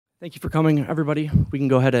Thank you for coming, everybody. We can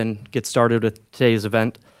go ahead and get started with today's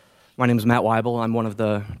event. My name is Matt Weibel. I'm one of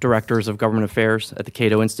the directors of government affairs at the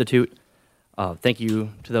Cato Institute. Thank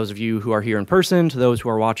you to those of you who are here in person, to those who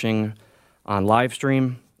are watching on live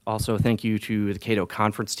stream. Also, thank you to the Cato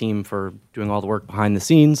conference team for doing all the work behind the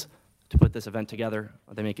scenes to put this event together.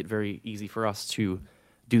 They make it very easy for us to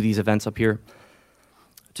do these events up here.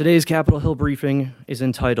 Today's Capitol Hill briefing is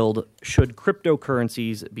entitled, "Should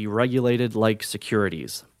Cryptocurrencies Be Regulated Like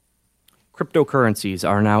Securities?" Cryptocurrencies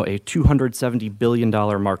are now a $270 billion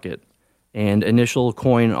market, and initial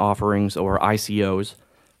coin offerings, or ICOs,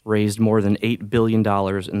 raised more than $8 billion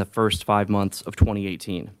in the first 5 months of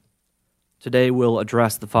 2018. Today, we'll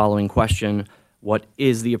address the following question: what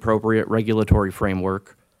is the appropriate regulatory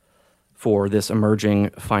framework for this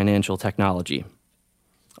emerging financial technology?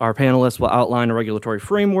 Our panelists will outline a regulatory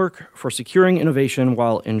framework for securing innovation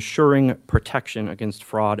while ensuring protection against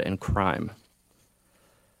fraud and crime.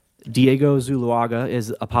 Diego Zuluaga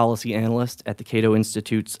is a policy analyst at the Cato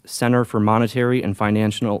Institute's Center for Monetary and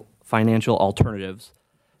Financial Alternatives,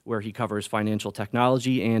 where he covers financial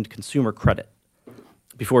technology and consumer credit.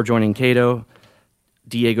 Before joining Cato,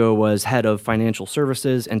 Diego was head of financial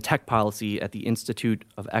services and tech policy at the Institute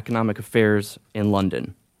of Economic Affairs in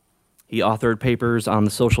London. He authored papers on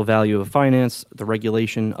the social value of finance, the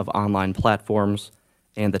regulation of online platforms,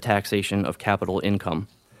 and the taxation of capital income.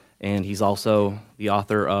 And he's also the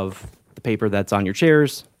author of the paper that's on your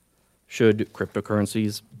chairs, "Should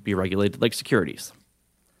Cryptocurrencies Be Regulated Like Securities?"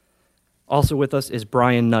 Also with us is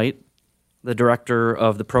Brian Knight, the director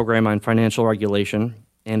of the Program on Financial Regulation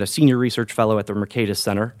and a senior research fellow at the Mercatus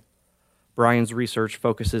Center. Brian's research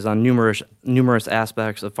focuses on numerous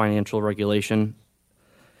aspects of financial regulation,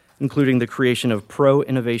 including the creation of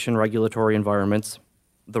pro-innovation regulatory environments,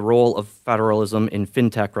 the role of federalism in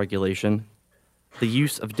fintech regulation, the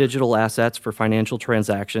use of digital assets for financial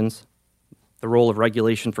transactions, the role of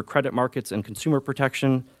regulation for credit markets and consumer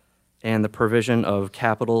protection, and the provision of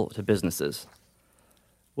capital to businesses.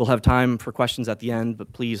 We'll have time for questions at the end,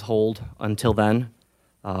 but please hold until then.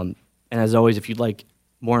 And as always, if you'd like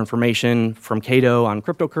more information from Cato on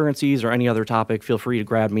cryptocurrencies or any other topic, feel free to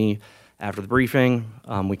grab me after the briefing.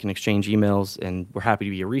 We can exchange emails, and we're happy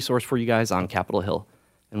to be a resource for you guys on Capitol Hill.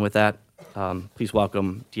 And with that, please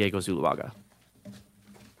welcome Diego Zuluaga.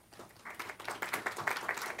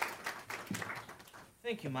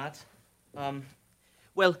 Thank you, Matt.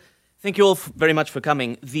 Well, thank you all very much for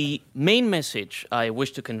coming. The main message I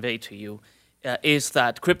wish to convey to you is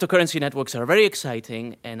that cryptocurrency networks are very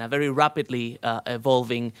exciting and a very rapidly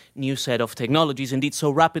evolving new set of technologies, indeed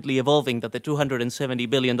so rapidly evolving that the $270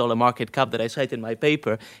 billion market cap that I cite in my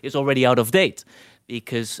paper is already out of date,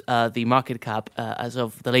 because the market cap, as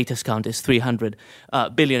of the latest count, is $300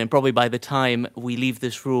 billion, and probably by the time we leave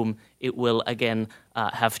this room, it will again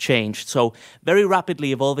have changed. So very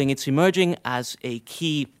rapidly evolving, it's emerging as a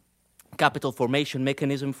key capital formation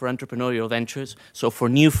mechanism for entrepreneurial ventures. So for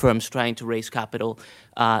new firms trying to raise capital,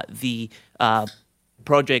 the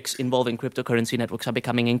projects involving cryptocurrency networks are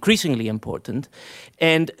becoming increasingly important.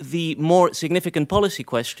 And the more significant policy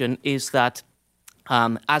question is that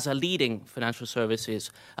as a leading financial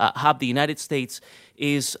services hub, the United States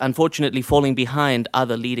is unfortunately falling behind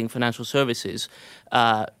other leading financial services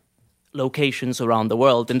locations around the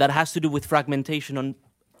world. And that has to do with fragmentation on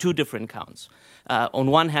two different counts. On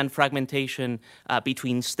one hand, fragmentation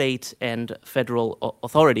between state and federal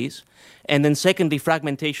authorities, and then secondly,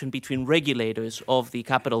 fragmentation between regulators of the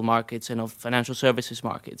capital markets and of financial services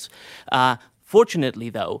markets. Fortunately,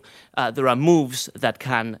 though, there are moves that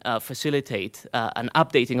can facilitate an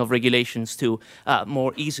updating of regulations to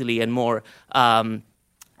more easily and more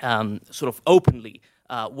sort of openly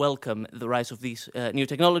welcome the rise of these new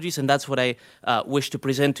technologies, and that's what I wish to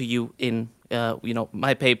present to you in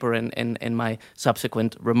my paper and my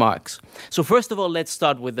subsequent remarks. So first of all, let's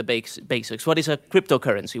start with the basics. What is a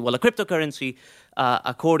cryptocurrency? Well, a cryptocurrency,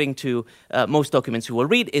 according to most documents you will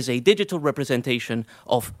read, is a digital representation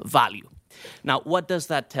of value. Now, what does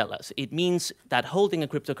that tell us? It means that holding a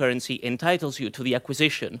cryptocurrency entitles you to the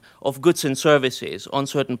acquisition of goods and services on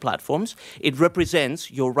certain platforms. It represents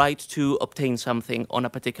your right to obtain something on a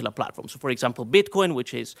particular platform. So, for example, Bitcoin,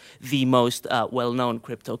 which is the most well-known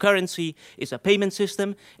cryptocurrency, is a payment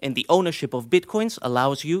system, and the ownership of Bitcoins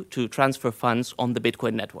allows you to transfer funds on the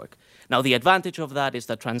Bitcoin network. Now, the advantage of that is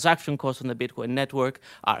that transaction costs on the Bitcoin network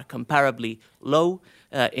are comparably low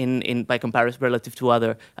by comparison relative to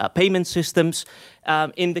other payment systems.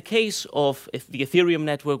 In the case of the Ethereum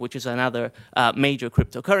network, which is another major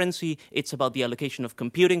cryptocurrency, it's about the allocation of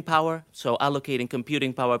computing power, so allocating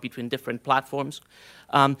computing power between different platforms.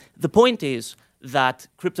 The point is that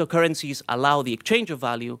cryptocurrencies allow the exchange of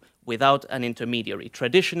value without an intermediary.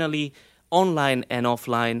 Traditionally, online and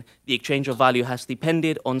offline, the exchange of value has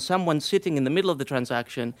depended on someone sitting in the middle of the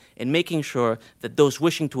transaction and making sure that those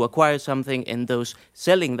wishing to acquire something and those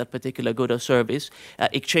selling that particular good or service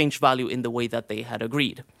exchange value in the way that they had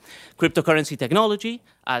agreed. Cryptocurrency technology,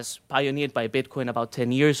 as pioneered by Bitcoin about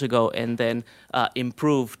 10 years ago and then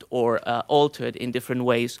improved or altered in different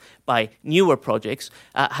ways by newer projects,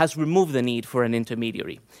 has removed the need for an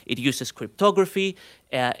intermediary. It uses cryptography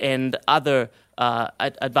and other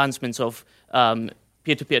advancements of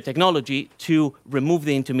peer-to-peer technology to remove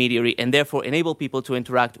the intermediary and therefore enable people to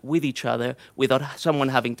interact with each other without someone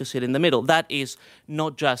having to sit in the middle. That is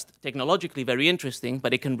not just technologically very interesting,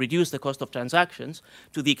 but it can reduce the cost of transactions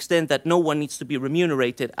to the extent that no one needs to be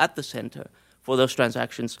remunerated at the center for those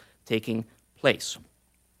transactions taking place.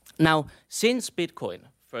 Now, since Bitcoin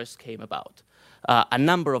first came about, a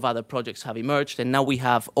number of other projects have emerged, and now we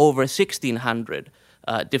have over 1,600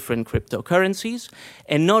 different cryptocurrencies.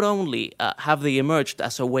 And not only have they emerged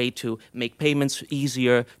as a way to make payments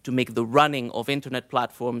easier, to make the running of internet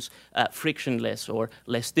platforms frictionless or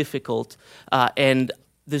less difficult, and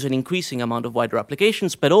there's an increasing amount of wider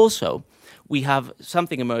applications, but also we have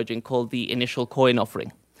something emerging called the initial coin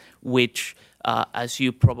offering, which as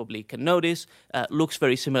you probably can notice, looks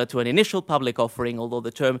very similar to an initial public offering, although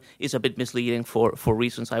the term is a bit misleading for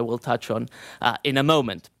reasons I will touch on in a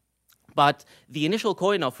moment. But the initial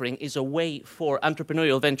coin offering is a way for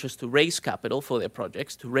entrepreneurial ventures to raise capital for their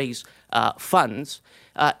projects, to raise funds,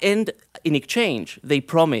 and in exchange, they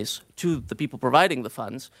promise to the people providing the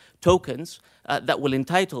funds tokens that will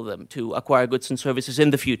entitle them to acquire goods and services in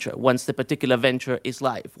the future once the particular venture is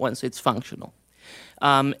live, once it's functional.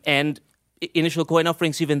 And initial coin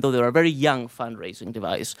offerings, even though they're a very young fundraising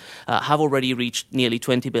device, have already reached nearly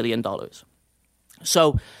 $20 billion.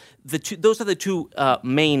 So those are the two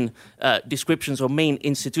main descriptions or main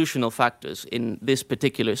institutional factors in this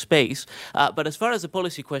particular space. But as far as the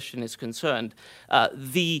policy question is concerned,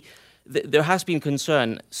 there has been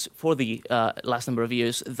concern for the last number of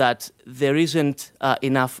years that there isn't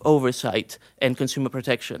enough oversight and consumer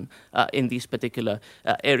protection in these particular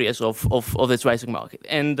areas of this rising market.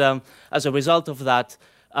 And as a result of that,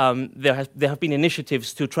 there have been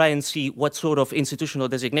initiatives to try and see what sort of institutional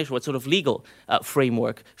designation, what sort of legal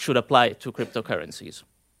framework should apply to cryptocurrencies.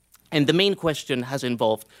 And the main question has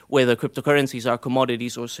involved whether cryptocurrencies are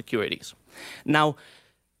commodities or securities. Now,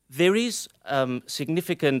 there is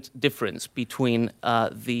significant difference between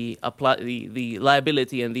the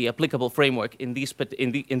liability and the applicable framework in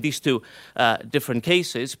these two different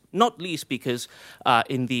cases, not least because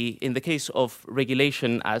in the case of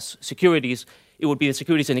regulation as securities, it would be the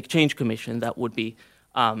Securities and Exchange Commission that would be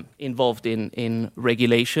involved in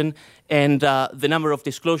regulation, and the number of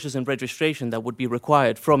disclosures and registration that would be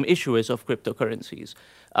required from issuers of cryptocurrencies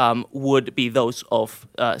would be those of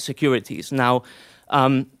securities. Now,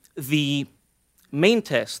 the main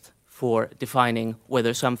test for defining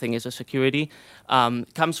whether something is a security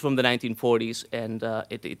comes from the 1940s, and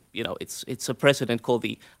it's a precedent called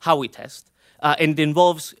the Howey test. And it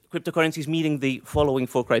involves cryptocurrencies meeting the following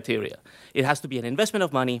four criteria. It has to be an investment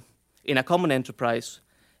of money in a common enterprise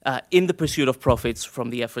in the pursuit of profits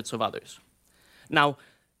from the efforts of others. Now,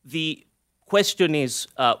 the question is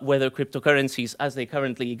whether cryptocurrencies as they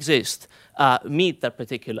currently exist meet that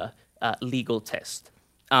particular legal test.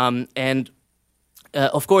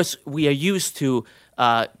 Of course, we are used to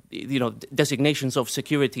designations of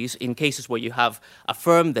securities in cases where you have a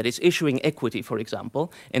firm that is issuing equity, for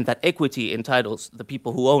example, and that equity entitles the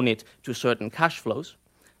people who own it to certain cash flows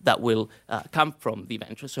that will come from the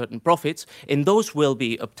venture, certain profits, and those will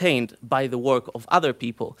be obtained by the work of other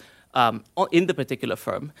people in the particular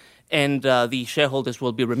firm, and the shareholders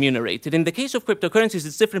will be remunerated. In the case of cryptocurrencies,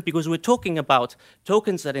 it's different because we're talking about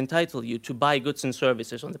tokens that entitle you to buy goods and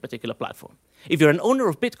services on the particular platform. If you're an owner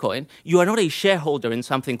of Bitcoin, you are not a shareholder in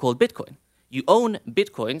something called Bitcoin. You own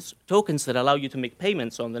Bitcoins, tokens that allow you to make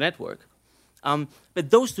payments on the network, but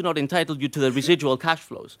those do not entitle you to the residual cash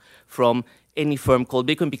flows from any firm called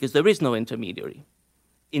Bitcoin because there is no intermediary.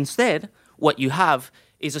 Instead, what you have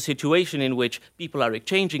is a situation in which people are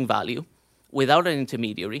exchanging value without an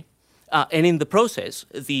intermediary, and in the process,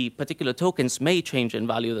 the particular tokens may change in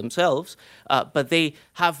value themselves, but they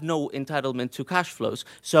have no entitlement to cash flows.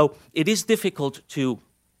 So it is difficult to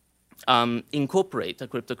incorporate a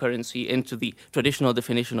cryptocurrency into the traditional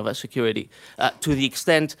definition of a security to the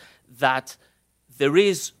extent that there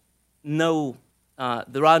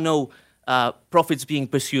are no profits being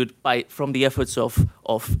pursued from the efforts of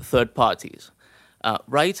third parties.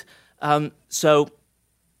 Right? I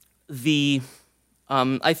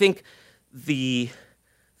think the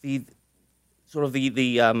sort of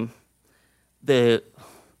the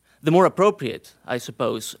more appropriate, I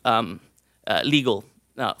suppose, legal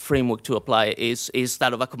framework to apply is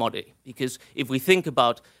that of a commodity. Because if we think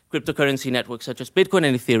about cryptocurrency networks such as Bitcoin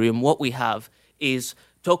and Ethereum, what we have is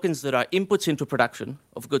tokens that are inputs into production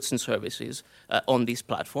of goods and services on these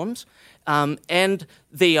platforms, and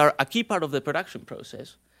they are a key part of the production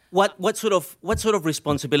process. What sort of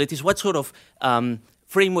responsibilities, what sort of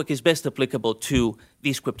framework is best applicable to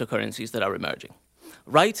these cryptocurrencies that are emerging,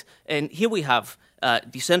 right? And here we have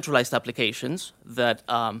decentralized applications that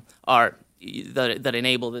that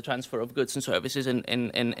enable the transfer of goods and services, and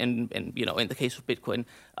you know, in the case of Bitcoin,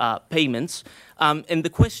 payments. And the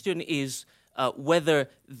question is whether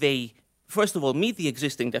they, first of all, meet the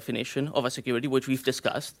existing definition of a security, which we've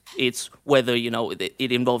discussed. It's whether, you know,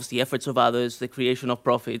 it involves the efforts of others, the creation of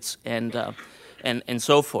profits, and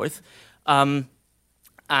so forth, and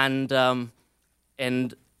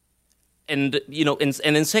you know,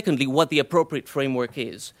 and then secondly, what the appropriate framework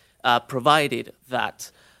is, provided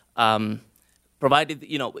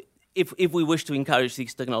you know, if we wish to encourage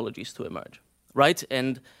these technologies to emerge, right?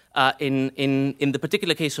 And in the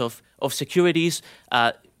particular case of securities,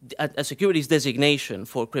 a securities designation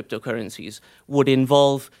for cryptocurrencies would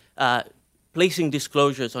involve placing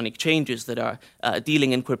disclosures on exchanges that are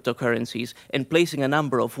dealing in cryptocurrencies and placing a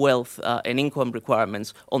number of wealth and income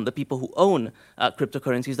requirements on the people who own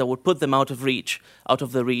cryptocurrencies that would put them out of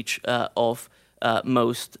the reach of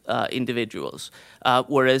most individuals.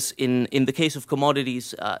 Whereas in the case of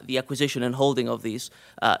commodities, the acquisition and holding of these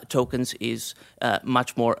tokens is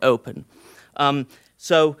much more open. That's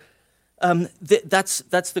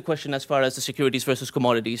the question as far as the securities versus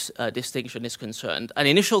commodities distinction is concerned. An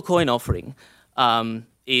initial coin offering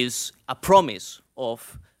is a promise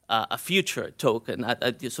of a future token.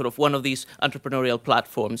 Sort of one of these entrepreneurial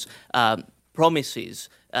platforms promises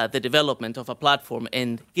the development of a platform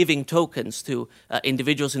and giving tokens to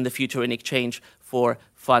individuals in the future in exchange for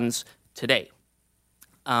funds today.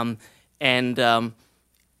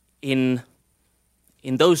 In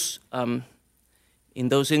those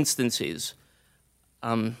instances,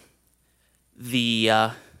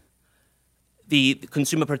 the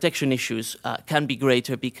consumer protection issues can be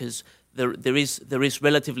greater because there is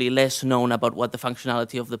relatively less known about what the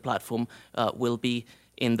functionality of the platform will be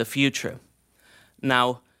in the future.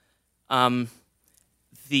 Now,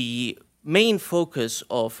 the main focus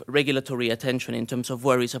of regulatory attention in terms of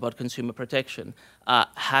worries about consumer protection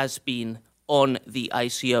has been on the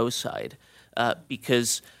ICO side,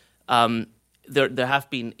 because there have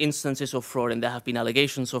been instances of fraud and there have been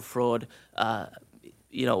allegations of fraud,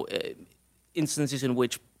 instances in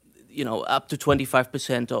which, you know, up to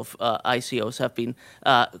 25% of ICOs have been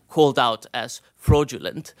called out as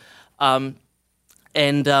fraudulent.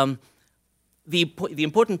 The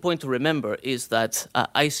important point to remember is that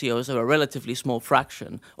ICOs are a relatively small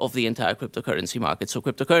fraction of the entire cryptocurrency market. So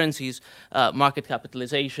cryptocurrencies market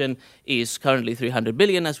capitalization is currently 300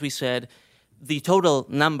 billion, as we said. The total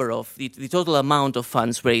the total amount of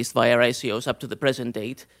funds raised via ICOs up to the present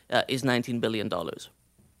date is $19 billion.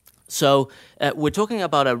 So we're talking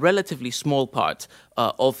about a relatively small part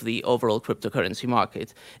of the overall cryptocurrency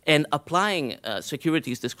market, and applying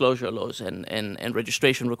securities disclosure laws and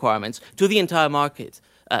registration requirements to the entire market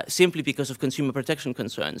simply because of consumer protection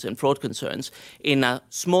concerns and fraud concerns in a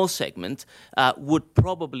small segment would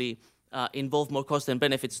probably involve more cost and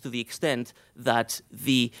benefits to the extent that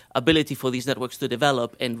the ability for these networks to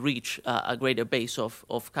develop and reach a greater base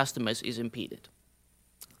of customers is impeded.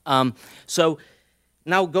 So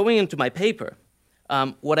now going into my paper,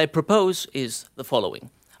 what I propose is the following.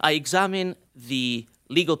 I examine the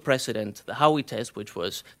legal precedent, the Howey test, which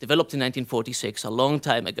was developed in 1946, a long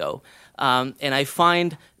time ago, and I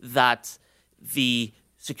find that the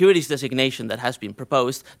securities designation that has been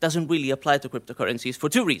proposed doesn't really apply to cryptocurrencies for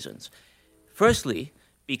two reasons. Firstly,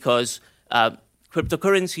 because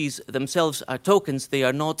cryptocurrencies themselves are tokens, they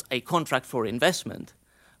are not a contract for investment.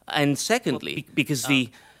 And secondly, because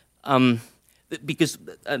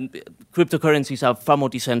cryptocurrencies are far more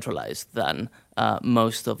decentralized than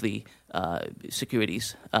most of the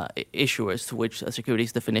securities issuers to which a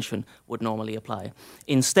securities definition would normally apply.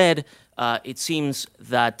 Instead, it seems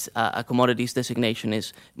that a commodities designation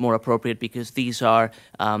is more appropriate because these are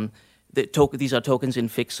tokens in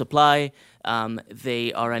fixed supply.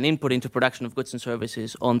 They are an input into production of goods and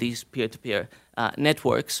services on these peer-to-peer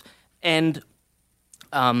networks, and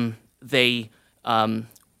they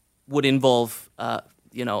would involve,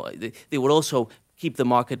 they would also keep the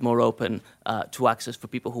market more open to access for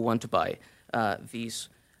people who want to buy these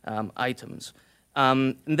items.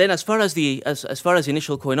 And then, as far as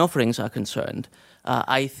initial coin offerings are concerned,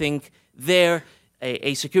 I think there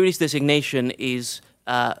a securities designation is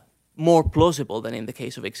more plausible than in the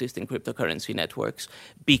case of existing cryptocurrency networks,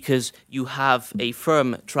 because you have a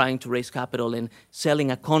firm trying to raise capital and selling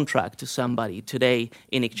a contract to somebody today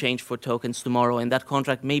in exchange for tokens tomorrow, and that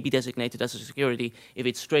contract may be designated as a security if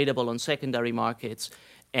it's tradable on secondary markets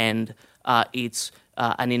and it's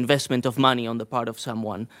an investment of money on the part of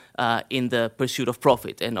someone in the pursuit of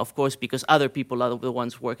profit. And of course, because other people are the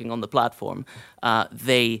ones working on the platform,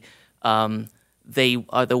 they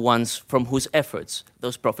are the ones from whose efforts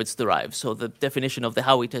those profits derive. So the definition of the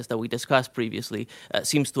Howey test that we discussed previously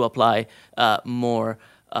seems to apply more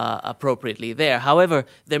appropriately there. However,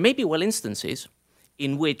 there may be instances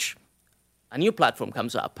in which a new platform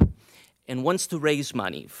comes up and wants to raise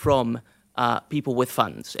money from people with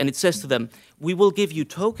funds, and it says to them, we will give you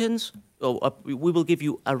tokens, or we will give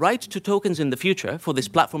you a right to tokens in the future for this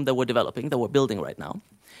platform that we're developing, that we're building right now,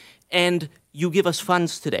 and you give us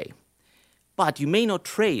funds today. But you may not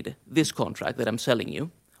trade this contract that I'm selling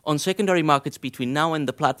you on secondary markets between now and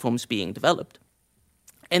the platforms being developed.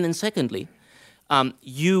 And then secondly,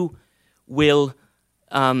 you will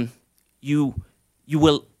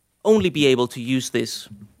only be able to use this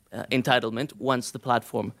entitlement once the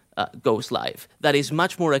platform goes live. That is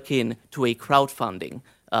much more akin to a crowdfunding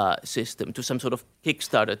system, to some sort of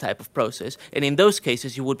Kickstarter type of process. And in those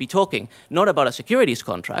cases, you would be talking not about a securities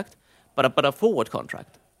contract, but about a forward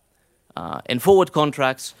contract. And forward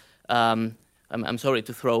contracts, I'm sorry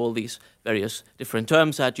to throw all these various different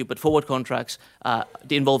terms at you, but forward contracts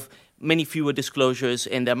they involve many fewer disclosures,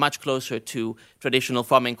 and they're much closer to traditional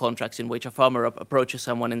farming contracts in which a farmer approaches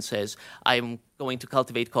someone and says, I'm going to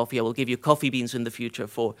cultivate coffee, I will give you coffee beans in the future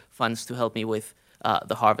for funds to help me with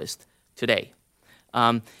the harvest today.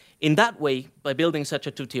 In that way, by building such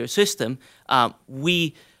a two-tier system,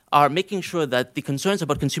 we are making sure that the concerns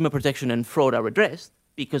about consumer protection and fraud are addressed,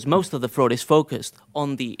 because most of the fraud is focused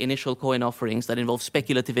on the initial coin offerings that involve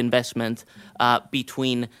speculative investment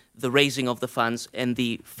between the raising of the funds and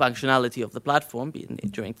the functionality of the platform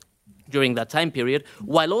during that time period,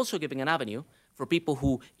 while also giving an avenue for people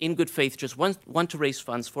who, in good faith, just want to raise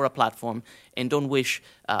funds for a platform and don't wish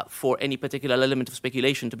for any particular element of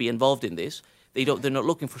speculation to be involved in this. They're not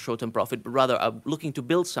looking for short-term profit, but rather are looking to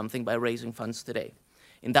build something by raising funds today.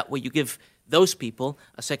 In that way, you give those people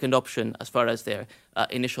a second option as far as their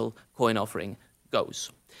initial coin offering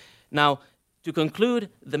goes. Now, to conclude,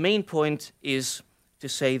 the main point is to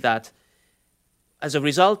say that as a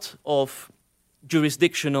result of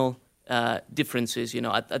jurisdictional differences,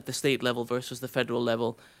 at the state level versus the federal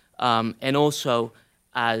level, and also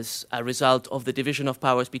as a result of the division of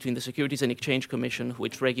powers between the Securities and Exchange Commission,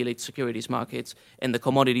 which regulates securities markets, and the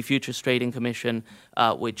Commodity Futures Trading Commission,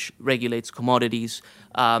 which regulates commodities,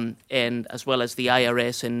 and as well as the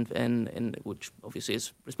IRS, and which obviously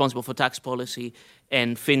is responsible for tax policy,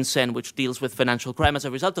 and FinCEN, which deals with financial crime. As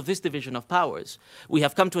a result of this division of powers, we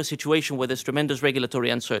have come to a situation where there's tremendous regulatory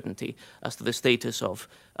uncertainty as to the status of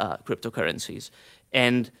cryptocurrencies.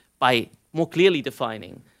 And by more clearly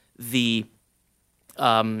defining the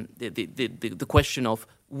question of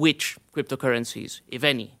which cryptocurrencies, if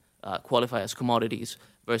any, qualify as commodities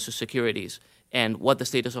versus securities, and what the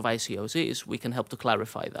status of ICOs is, we can help to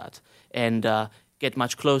clarify that and get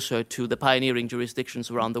much closer to the pioneering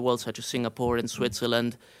jurisdictions around the world, such as Singapore and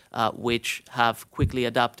Switzerland, which have quickly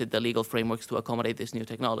adapted their legal frameworks to accommodate this new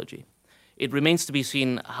technology. It remains to be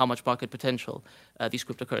seen how much market potential these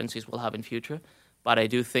cryptocurrencies will have in future, but I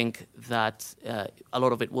do think that a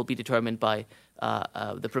lot of it will be determined by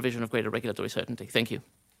the provision of greater regulatory certainty. Thank you.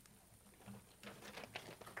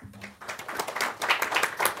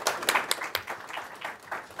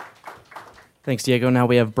 Thanks, Diego. Now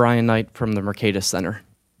we have Brian Knight from the Mercatus Center.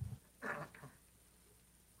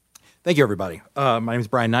 Thank you, everybody. My name is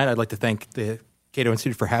Brian Knight. I'd like to thank the Cato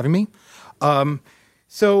Institute for having me.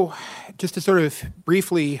 So just to sort of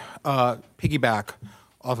briefly piggyback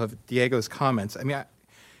off of Diego's comments, I mean,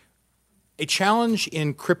 a challenge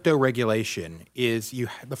in crypto regulation is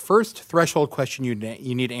the first threshold question you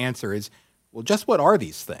need to answer is, well, just what are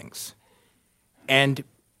these things? And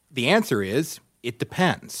the answer is, it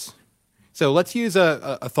depends. So let's use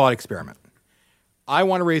a thought experiment. I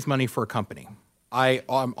want to raise money for a company.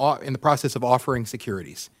 I'm in the process of offering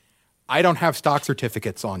securities. I don't have stock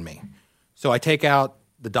certificates on me. So I take out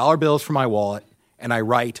the dollar bills from my wallet and I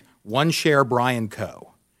write 1 share Brian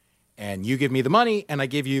Co. And you give me the money and I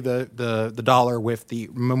give you the dollar with the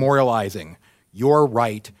memorializing your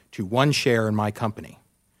right to 1 share in my company.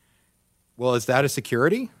 Well, is that a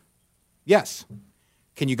security? Yes.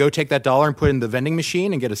 Can you go take that dollar and put it in the vending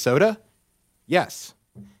machine and get a soda? Yes.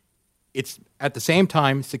 It's at the same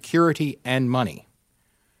time security and money.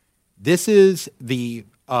 This is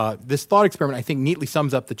this thought experiment, I think, neatly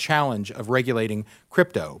sums up the challenge of regulating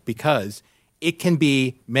crypto because it can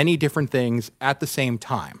be many different things at the same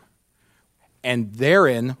time. And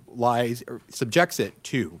therein subjects it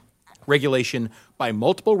to regulation by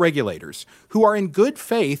multiple regulators who are in good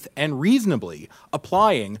faith and reasonably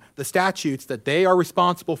applying the statutes that they are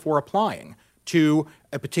responsible for applying to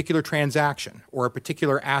a particular transaction or a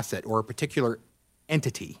particular asset or a particular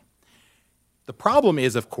entity. The problem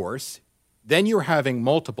is, of course, then you're having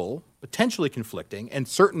multiple, potentially conflicting, and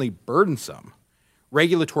certainly burdensome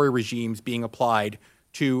regulatory regimes being applied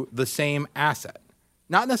to the same asset.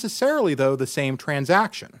 Not necessarily, though, the same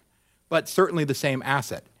transaction, but certainly the same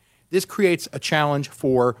asset. This creates a challenge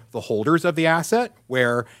for the holders of the asset,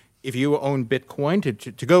 where if you own Bitcoin,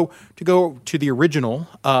 to go to the original,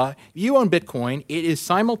 if you own Bitcoin, it is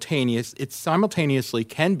simultaneous. It simultaneously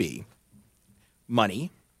can be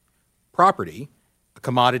money, property, a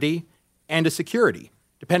commodity, and a security,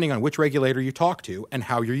 depending on which regulator you talk to and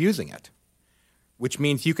how you're using it. Which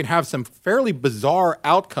means you can have some fairly bizarre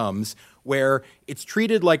outcomes where it's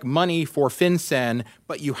treated like money for FinCEN,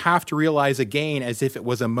 but you have to realize a gain as if it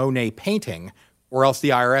was a Monet painting, or else the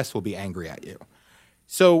IRS will be angry at you.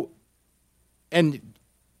 So, and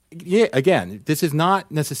yeah, again, this is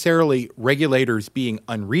not necessarily regulators being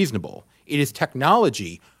unreasonable. It is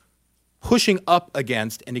technology pushing up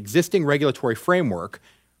against an existing regulatory framework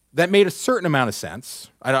that made a certain amount of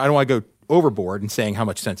sense. I don't want to go overboard in saying how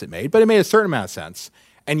much sense it made, but it made a certain amount of sense.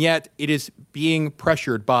 And yet it is being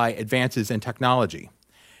pressured by advances in technology.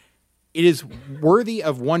 It is worthy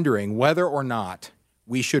of wondering whether or not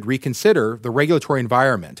we should reconsider the regulatory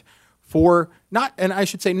environment for not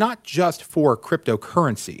just for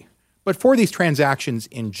cryptocurrency, but for these transactions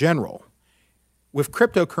in general, with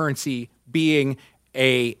cryptocurrency being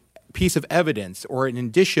a piece of evidence or an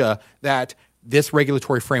indicia that this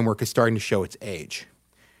regulatory framework is starting to show its age.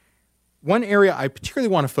 One area I particularly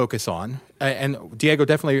want to focus on, and Diego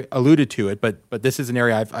definitely alluded to it, but this is an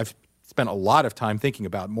area I've spent a lot of time thinking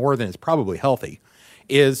about, more than is probably healthy,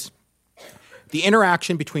 is the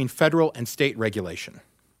interaction between federal and state regulation.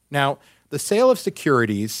 Now, the sale of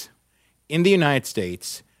securities in the United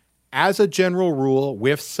States, as a general rule,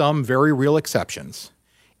 with some very real exceptions,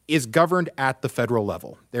 is governed at the federal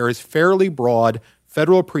level. There is fairly broad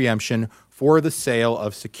federal preemption for the sale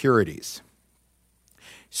of securities.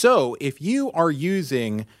 So if you are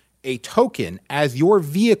using a token as your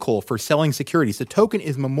vehicle for selling securities, the token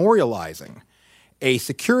is memorializing a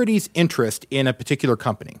securities interest in a particular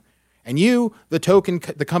company. And you, the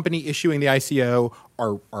company issuing the ICO,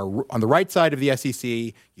 are on the right side of the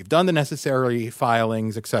SEC, you've done the necessary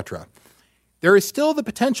filings, etc. There is still the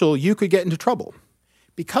potential you could get into trouble,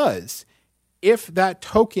 because if that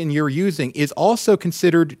token you're using is also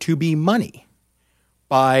considered to be money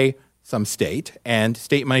by some state, and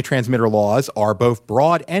state money transmitter laws are both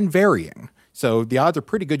broad and varying, so the odds are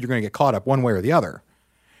pretty good you're going to get caught up one way or the other,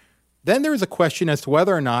 then there's a question as to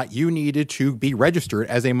whether or not you needed to be registered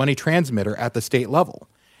as a money transmitter at the state level.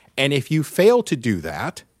 And if you fail to do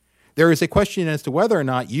that, there is a question as to whether or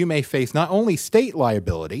not you may face not only state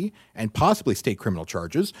liability and possibly state criminal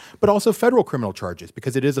charges, but also federal criminal charges,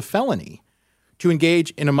 because it is a felony to engage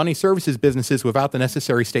in a money services businesses without the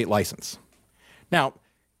necessary state license. Now,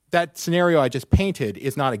 that scenario I just painted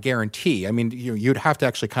is not a guarantee. I mean, you'd have to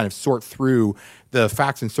actually kind of sort through the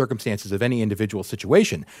facts and circumstances of any individual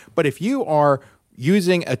situation. But if you are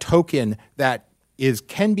using a token that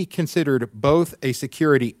can be considered both a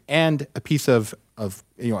security and a piece of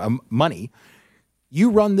money, you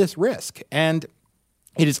run this risk. And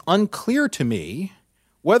it is unclear to me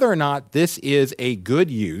whether or not this is a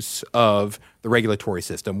good use of the regulatory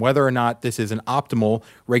system, whether or not this is an optimal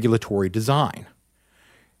regulatory design.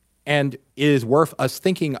 And it is worth us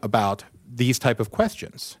thinking about these type of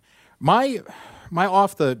questions. My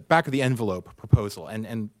off the back of the envelope proposal,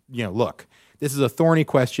 and look, this is a thorny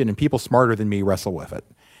question, and people smarter than me wrestle with it.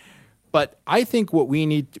 But I think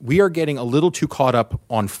we are getting a little too caught up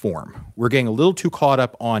on form. We're getting a little too caught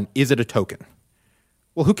up on, is it a token?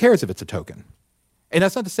 Well, who cares if it's a token? And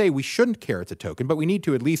that's not to say we shouldn't care it's a token, but we need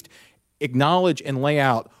to at least acknowledge and lay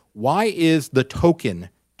out, why is the token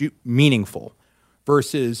meaningful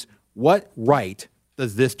versus what right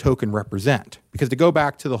does this token represent? Because to go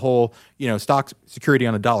back to the whole, stock security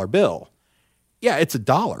on a dollar bill, yeah, it's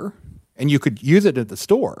 $1 and you could use it at the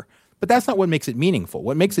store, but that's not what makes it meaningful.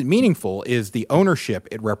 What makes it meaningful is the ownership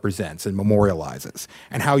it represents and memorializes,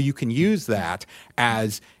 and how you can use that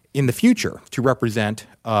as in the future to represent,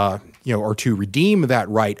 or to redeem that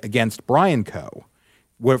right against Brian Co.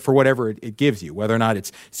 for whatever it gives you, whether or not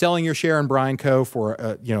it's selling your share in Bryan Co. for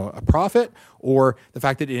a profit, or the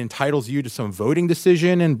fact that it entitles you to some voting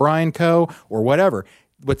decision in Bryan Co. or whatever.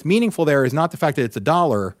 What's meaningful there is not the fact that it's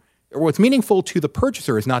 $1, or what's meaningful to the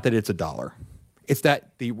purchaser is not that it's $1. It's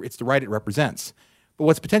that it's the right it represents. But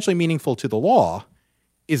what's potentially meaningful to the law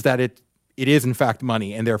is that it is in fact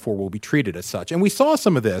money and therefore will be treated as such. And we saw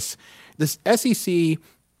some of this. This SEC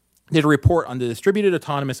did a report on the Distributed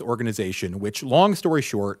Autonomous Organization, which, long story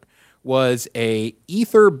short, was it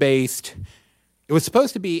was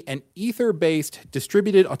supposed to be an ether-based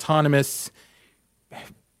distributed autonomous.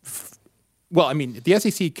 Well, I mean, the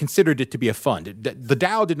SEC considered it to be a fund. The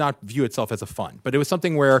DAO did not view itself as a fund, but it was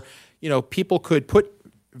something where, people could put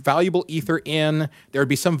valuable ether in. There would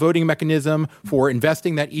be some voting mechanism for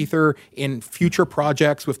investing that ether in future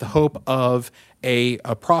projects with the hope of a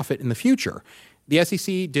profit in the future. The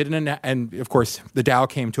SEC did and of course, the DAO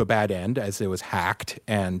came to a bad end as it was hacked,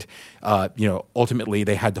 and ultimately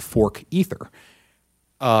they had to fork Ether.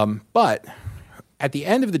 But at the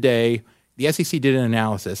end of the day, the SEC did an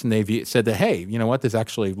analysis, and they said that, hey, you know what? This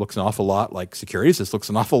actually looks an awful lot like securities. This looks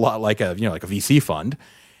an awful lot like a VC fund.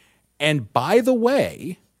 And by the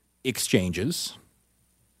way, exchanges,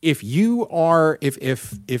 if Ether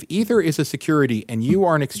is a security and you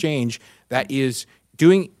are an exchange that is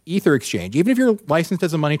doing Ether exchange, even if you're licensed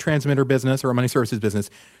as a money transmitter business or a money services business,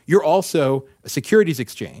 you're also a securities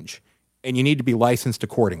exchange, and you need to be licensed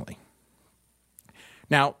accordingly.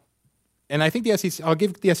 Now, and I think the SEC, I'll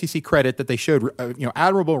give the SEC credit that they showed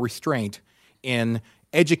admirable restraint in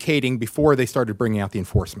educating before they started bringing out the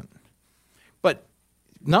enforcement. But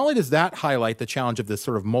not only does that highlight the challenge of this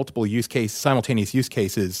sort of multiple simultaneous use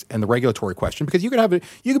cases and the regulatory question, because you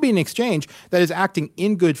could be an exchange that is acting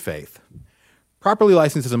in good faith, properly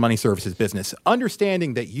licensed as a money services business,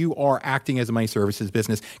 understanding that you are acting as a money services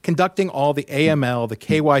business, conducting all the AML, the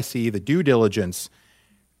KYC, the due diligence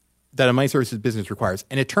that a money services business requires.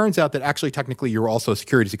 And it turns out that actually technically you're also a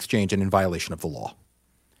securities exchange and in violation of the law.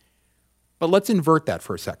 But let's invert that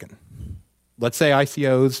for a second. Let's say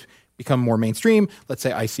ICOs become more mainstream. Let's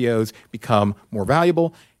say ICOs become more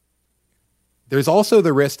valuable. There's also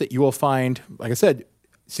the risk that you will find, like I said,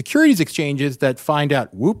 securities exchanges that find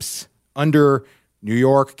out, whoops, under New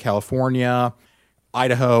York, California,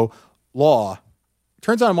 Idaho law,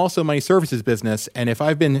 turns out I'm also a money services business, and if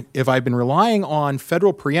I've been relying on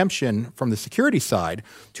federal preemption from the security side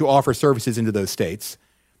to offer services into those states,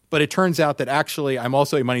 but it turns out that actually I'm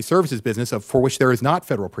also a money services business for which there is not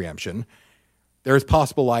federal preemption, there is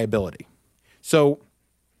possible liability. So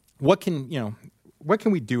what can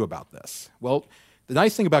we do about this? Well, the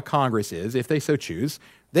nice thing about Congress is, if they so choose,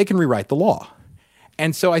 they can rewrite the law.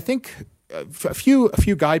 And so I think a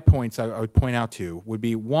few guide points I would point out to would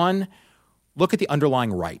be, one, look at the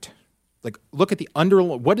underlying right. Like, look at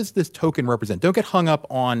what does this token represent? Don't get hung up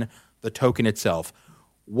on the token itself.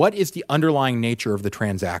 What is the underlying nature of the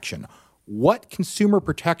transaction? What consumer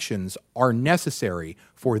protections are necessary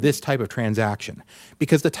for this type of transaction?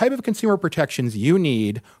 Because the type of consumer protections you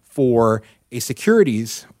need for a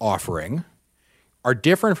securities offering are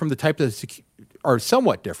different from the type of are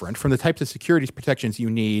somewhat different from the types of securities protections you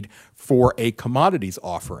need for a commodities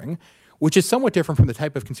offering, which is somewhat different from the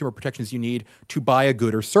type of consumer protections you need to buy a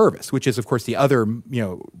good or service, which is, of course, the other,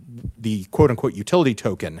 the quote-unquote utility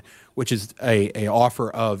token, which is a offer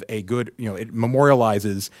of a good, it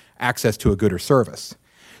memorializes access to a good or service.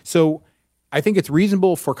 So I think it's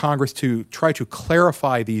reasonable for Congress to try to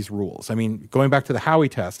clarify these rules. I mean, going back to the Howey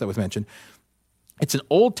test that was mentioned, it's an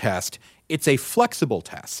old test. It's a flexible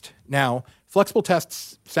test. Now, flexible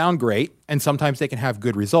tests sound great, and sometimes they can have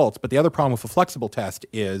good results, but the other problem with a flexible test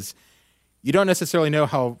is you don't necessarily know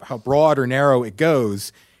how broad or narrow it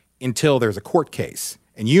goes until there's a court case.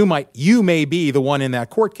 And you may be the one in that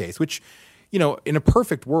court case, which, in a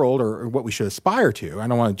perfect world, or what we should aspire to, I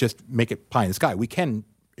don't want to just make it pie in the sky. We can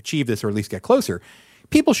achieve this or at least get closer.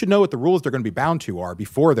 People should know what the rules they're going to be bound to are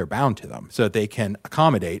before they're bound to them, so that they can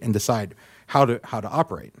accommodate and decide how to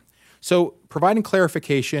operate. So providing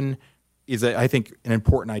clarification is, I think, an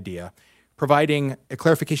important idea. Providing a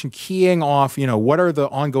clarification, keying off, what are the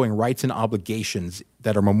ongoing rights and obligations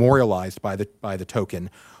that are memorialized by the token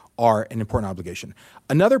are an important obligation.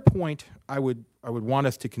 Another point I would want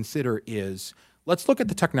us to consider is, let's look at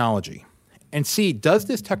the technology and see, does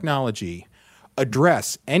this technology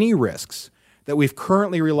address any risks that we've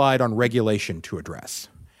currently relied on regulation to address?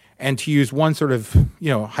 And to use one sort of,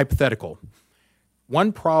 hypothetical,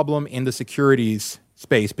 one problem in the securities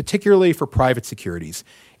space, particularly for private securities,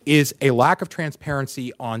 is a lack of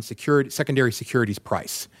transparency on secondary securities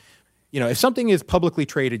price. If something is publicly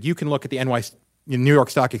traded, you can look at the New York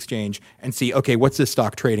Stock Exchange and see, okay, what's this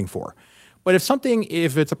stock trading for? But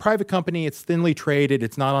if it's a private company, it's thinly traded,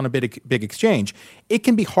 it's not on a big exchange, it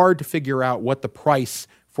can be hard to figure out what the price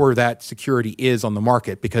for that security is on the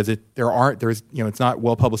market because it's not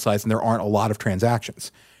well publicized and there aren't a lot of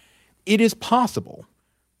transactions. It is possible.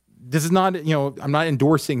 This is not, I'm not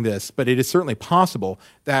endorsing this, but it is certainly possible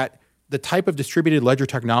that the type of distributed ledger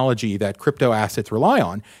technology that crypto assets rely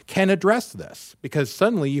on can address this because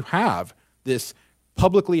suddenly you have this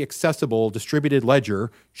publicly accessible distributed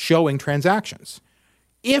ledger showing transactions.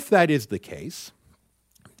 If that is the case,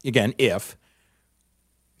 again, if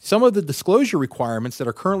some of the disclosure requirements that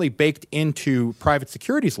are currently baked into private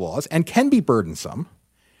securities laws and can be burdensome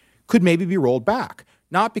could maybe be rolled back.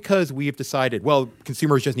 Not because we've decided, well,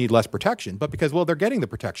 consumers just need less protection, but because, well, they're getting the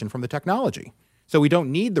protection from the technology. So we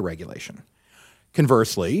don't need the regulation.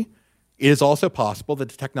 Conversely, it is also possible that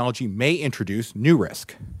the technology may introduce new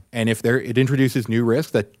risk. And if it introduces new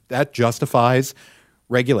risk that justifies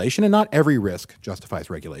regulation, and not every risk justifies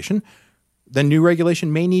regulation, then new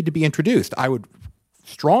regulation may need to be introduced. I would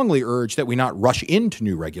strongly urge that we not rush into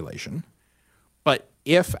new regulation. But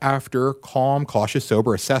if after calm, cautious,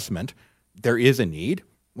 sober assessment, there is a need,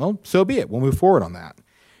 well, so be it. We'll move forward on that.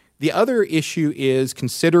 The other issue is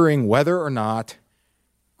considering whether or not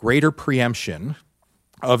greater preemption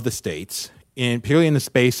of the states, particularly in the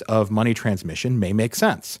space of money transmission, may make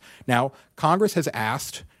sense. Now, Congress has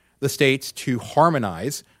asked the states to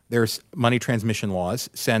harmonize their money transmission laws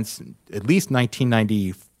since at least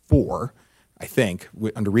 1994, I think,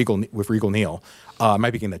 with Regal Neal. I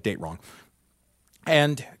might be getting that date wrong.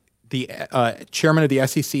 And the chairman of the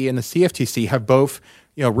SEC and the CFTC have both,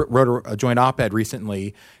 wrote a joint op-ed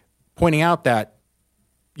recently pointing out that,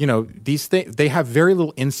 these things, they have very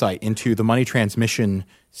little insight into the money transmission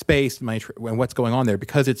space and what's going on there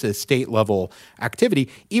because it's a state-level activity,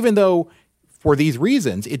 even though for these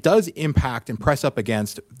reasons, it does impact and press up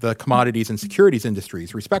against the commodities and securities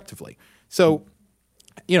industries, respectively. So,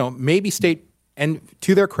 maybe and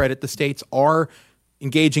to their credit, the states are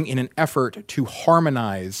engaging in an effort to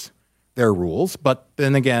harmonize their rules, but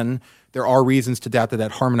then again, there are reasons to doubt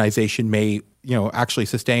that harmonization may, actually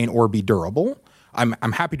sustain or be durable.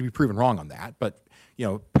 I'm happy to be proven wrong on that, but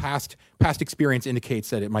past experience indicates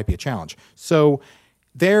that it might be a challenge. So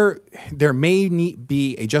there may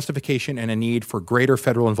be a justification and a need for greater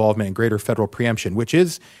federal involvement and greater federal preemption, which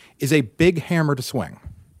is a big hammer to swing.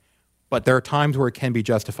 But there are times where it can be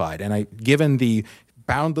justified, and given the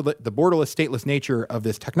borderless, stateless nature of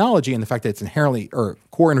this technology and the fact that it's inherently or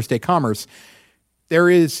core interstate commerce,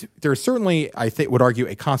 there's certainly, I would argue,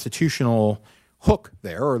 a constitutional hook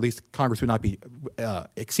there, or at least Congress would not be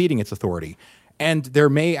exceeding its authority. And there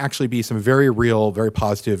may actually be some very real, very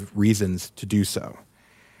positive reasons to do so.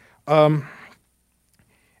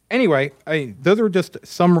 Anyway, those are just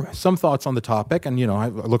some thoughts on the topic, and I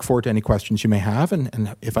look forward to any questions you may have,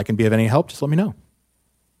 and if I can be of any help, just let me know.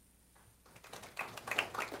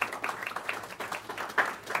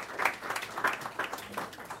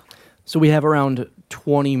 So we have around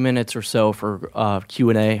 20 minutes or so for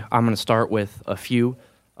Q&A. I'm going to start with a few.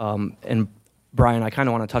 And Brian, I kind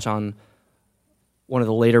of want to touch on one of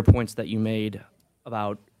the later points that you made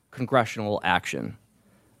about congressional action.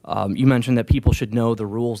 You mentioned that people should know the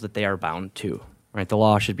rules that they are bound to, right? The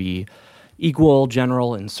law should be equal,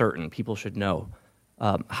 general, and certain. People should know.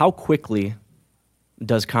 How quickly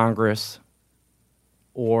does Congress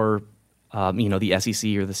or the SEC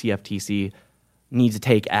or the CFTC need to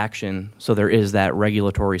take action so there is that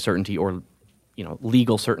regulatory certainty or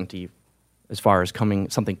legal certainty as far as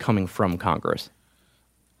something coming from Congress?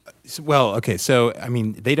 Well, okay, so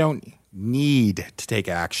they don't need to take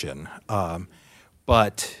action,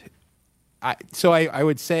 but I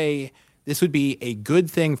would say this would be a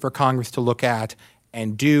good thing for Congress to look at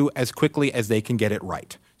and do as quickly as they can get it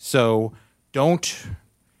right. So don't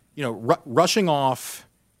rushing off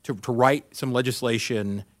to write some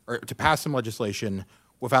legislation or to pass some legislation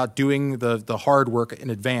without doing the hard work in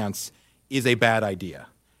advance is a bad idea.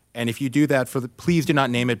 And if you do that, please do not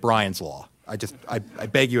name it Brian's Law. I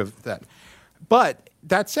beg you of that. But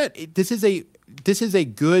that said, this is a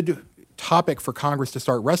good topic for Congress to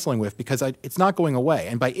start wrestling with because it's not going away.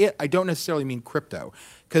 And by it, I don't necessarily mean crypto,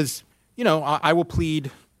 because I will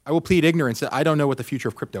plead ignorance that I don't know what the future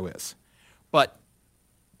of crypto is. But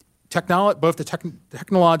both the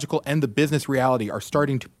technological and the business reality are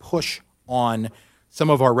starting to push on some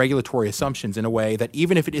of our regulatory assumptions in a way that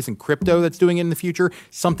even if it isn't crypto that's doing it in the future,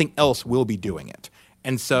 something else will be doing it.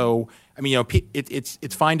 And so, I mean,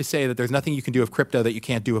 it's fine to say that there's nothing you can do with crypto that you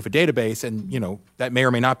can't do with a database, and that may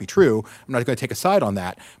or may not be true. I'm not going to take a side on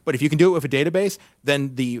that. But if you can do it with a database,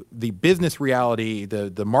 then the business reality,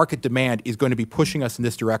 the market demand is going to be pushing us in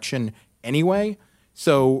this direction anyway.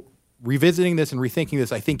 So revisiting this and rethinking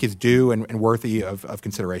this, I think, is due and worthy of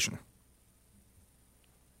consideration.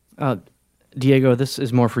 Diego, this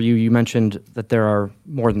is more for you. You mentioned that there are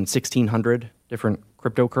more than 1,600 different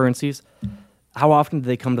cryptocurrencies. How often do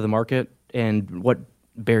they come to the market, and what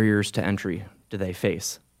barriers to entry do they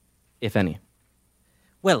face, if any?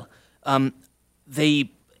 Well,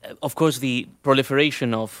 of course, the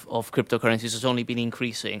proliferation of cryptocurrencies has only been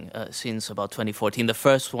increasing since about 2014. The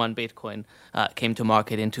first one, Bitcoin, came to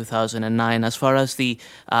market in 2009. As far as the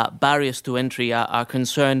barriers to entry are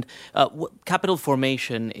concerned, capital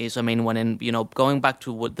formation is a main one. And going back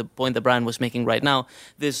to what the point that Brian was making right now,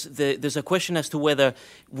 there's a question as to whether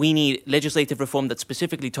we need legislative reform that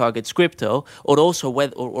specifically targets crypto, or also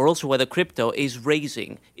whether crypto is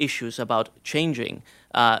raising issues about changing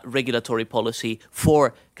regulatory policy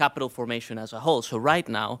for capital formation as a whole. So right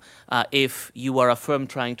now, if you are a firm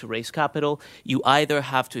trying to raise capital, you either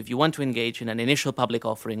have to, if you want to engage in an initial public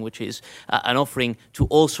offering, which is an offering to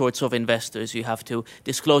all sorts of investors, you have to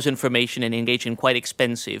disclose information and engage in quite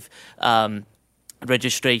expensive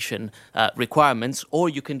registration requirements, or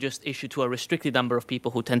you can just issue to a restricted number of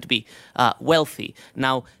people who tend to be wealthy.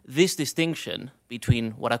 Now, this distinction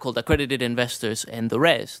between what are called accredited investors and the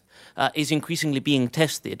rest is increasingly being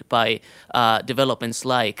tested by developments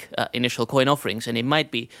like initial coin offerings, and it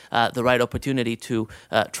might be the right opportunity to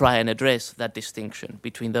try and address that distinction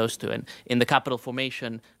between those two. And in the capital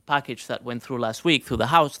formation package that went through last week through the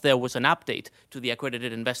House, there was an update to the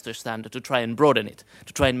accredited investor standard to try and broaden it,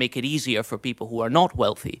 to try and make it easier for people who are not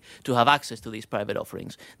wealthy to have access to these private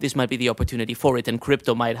offerings. This might be the opportunity for it, and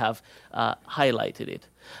crypto might have highlighted it.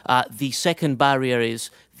 The second barrier is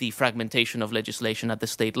the fragmentation of legislation at the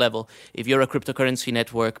state level. If you're a cryptocurrency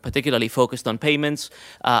network, particularly focused on payments,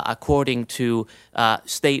 according to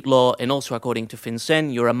state law and also according to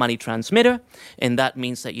FinCEN, you're a money transmitter, and that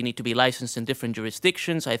means that you need to be licensed in different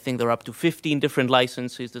jurisdictions. I think there are up to 15 different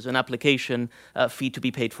licenses. There's an application fee to be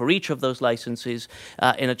paid for each of those licenses,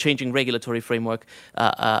 and a changing regulatory framework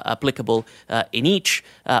applicable in each.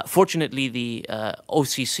 Fortunately, the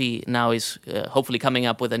OCC now is hopefully coming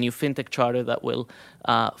up with a new fintech charter that will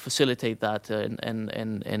facilitate that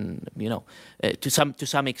and to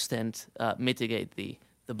some extent mitigate the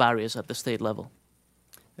barriers at the state level.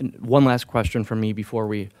 And one last question from me before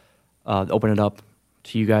we open it up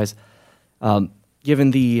to you guys.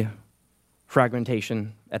 Given the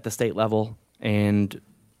fragmentation at the state level and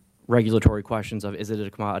regulatory questions of is it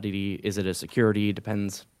a commodity, is it a security,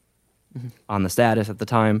 depends on the status at the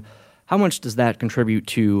time, how much does that contribute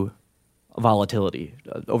to volatility?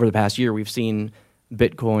 Over the past year, we've seen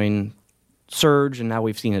Bitcoin surge, and now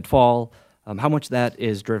we've seen it fall. How much of that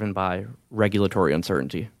is driven by regulatory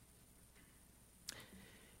uncertainty?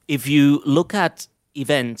 If you look at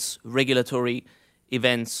events, regulatory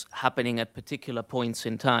events happening at particular points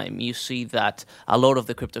in time, you see that a lot of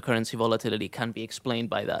the cryptocurrency volatility can be explained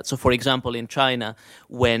by that. So, for example, in China,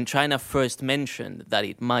 when China first mentioned that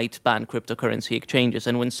it might ban cryptocurrency exchanges,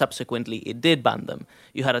 and when subsequently it did ban them,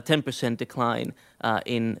 you had a 10% decline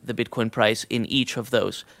in the Bitcoin price in each of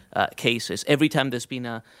those cases. Every time there's been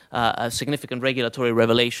a significant regulatory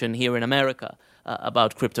revelation here in America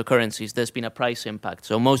about cryptocurrencies, there's been a price impact.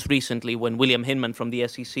 So most recently, when William Hinman from the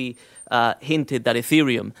SEC hinted that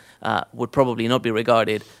Ethereum would probably not be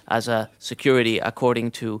regarded as a security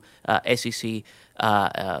according to SEC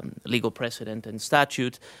legal precedent and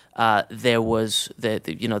statute, there was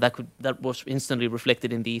that was instantly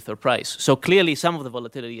reflected in the Ether price. So clearly, some of the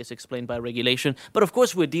volatility is explained by regulation, but of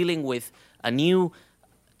course, we're dealing with a new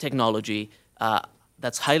technology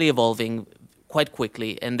that's highly evolving quite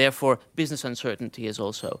quickly, and therefore, business uncertainty is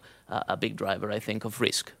also a big driver, I think, of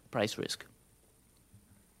risk, price risk.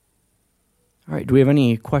 All right. Do we have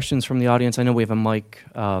any questions from the audience? I know we have a mic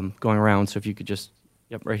going around, so if you could just,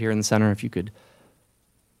 right here in the center, if you could.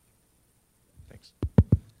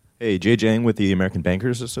 Hey, Jay Jang with the American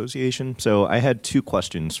Bankers Association. So I had two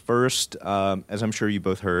questions. First, as I'm sure you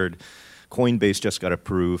both heard, Coinbase just got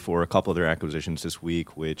approved for a couple of their acquisitions this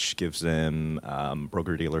week, which gives them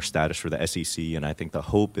broker-dealer status for the SEC. And I think the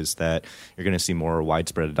hope is that you're going to see more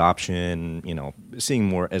widespread adoption, seeing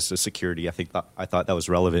more as a security. I thought that was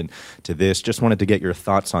relevant to this. Just wanted to get your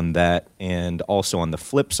thoughts on that. And also on the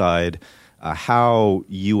flip side, how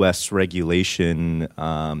U.S. regulation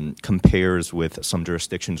compares with some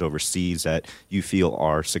jurisdictions overseas that you feel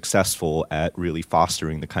are successful at really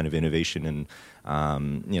fostering the kind of innovation and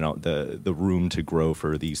the room to grow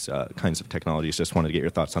for these kinds of technologies. Just wanted to get your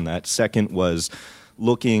thoughts on that. Second was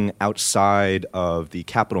looking outside of the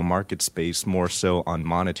capital market space, more so on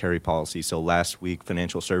monetary policy. So last week,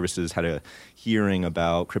 financial services had a hearing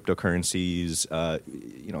about cryptocurrencies,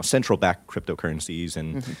 central bank cryptocurrencies,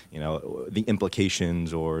 and the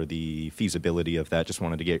implications or the feasibility of that. Just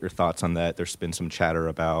wanted to get your thoughts on that. There's been some chatter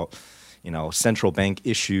about central bank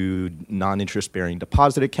issued non-interest bearing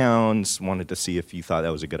deposit accounts. Wanted to see if you thought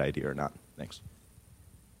that was a good idea or not. Thanks.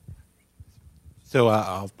 So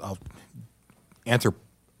I'll answer.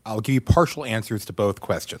 I'll give you partial answers to both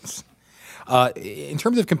questions. In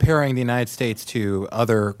terms of comparing the United States to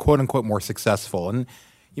other quote-unquote more successful, and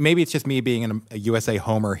maybe it's just me being a USA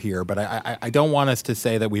homer here, but I don't want us to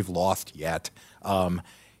say that we've lost yet.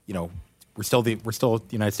 We're still the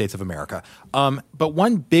United States of America. But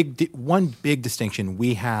one big distinction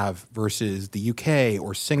we have versus the UK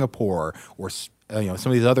or Singapore or some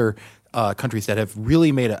of these other countries that have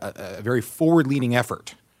really made a very forward-leaning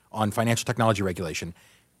effort on financial technology regulation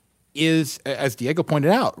is, as Diego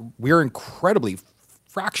pointed out, we're incredibly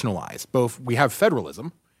fractionalized. We have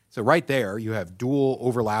federalism, so right there you have dual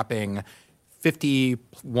overlapping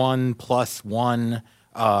 51 plus 1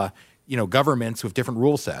 governments with different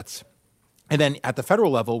rule sets. And then at the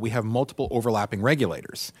federal level, we have multiple overlapping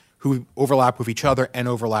regulators who overlap with each other and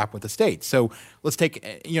overlap with the states. So let's take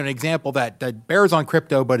an example that bears on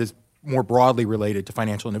crypto but is more broadly related to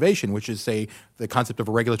financial innovation, which is, say, the concept of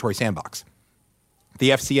a regulatory sandbox. The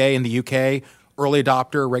FCA in the UK, early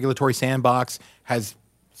adopter, regulatory sandbox, has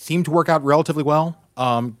seemed to work out relatively well.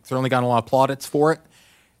 Certainly gotten a lot of plaudits for it.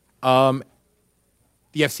 The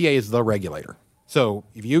FCA is the regulator. So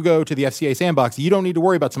if you go to the FCA sandbox, you don't need to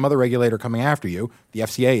worry about some other regulator coming after you. The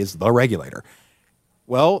FCA is the regulator.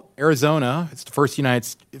 Well, Arizona, it's the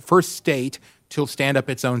first state to stand up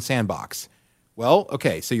its own sandbox. Well,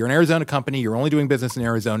 okay, so you're an Arizona company, you're only doing business in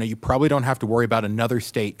Arizona, you probably don't have to worry about another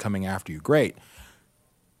state coming after you. Great.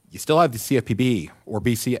 You still have the CFPB or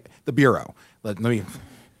BC, the Bureau. Let me,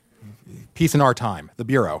 peace in our time, the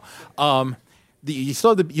Bureau. You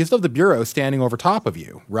still have the Bureau standing over top of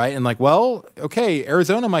you, right? And okay,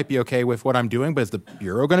 Arizona might be okay with what I'm doing, but is the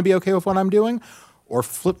Bureau going to be okay with what I'm doing? Or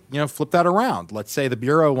flip that around. Let's say the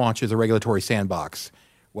Bureau launches a regulatory sandbox.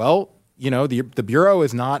 Well, the Bureau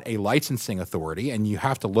is not a licensing authority, and you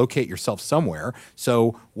have to locate yourself somewhere.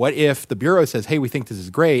 So what if the Bureau says, hey, we think this is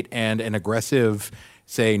great, and an aggressive,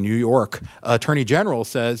 say, New York attorney general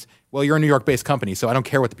says, well, you're a New York-based company, so I don't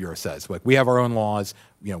care what the Bureau says. We have our own laws.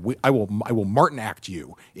 I will Martin Act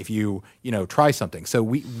you if you try something.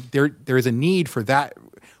 So there is a need for that.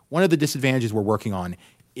 One of the disadvantages we're working on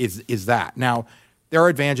is that. Now, there are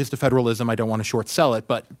advantages to federalism. I don't want to short sell it,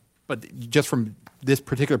 but just from this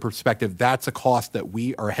particular perspective, that's a cost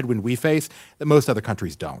or a headwind we face that most other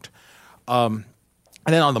countries don't. And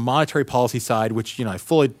then on the monetary policy side, which I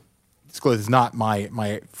fully disclose is not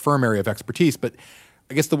my firm area of expertise, but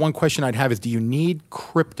I guess the one question I'd have is, do you need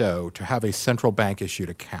crypto to have a central bank issued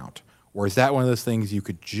account? Or is that one of those things you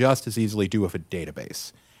could just as easily do with a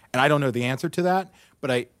database? And I don't know the answer to that,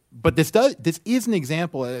 but this is an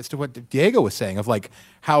example as to what Diego was saying of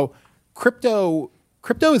how crypto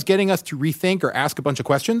is getting us to rethink or ask a bunch of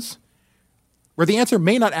questions where the answer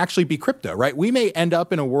may not actually be crypto, right? We may end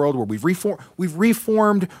up in a world where we've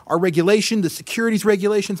reformed our regulation. The securities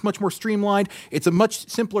regulation is much more streamlined. It's a much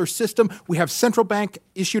simpler system. We have central bank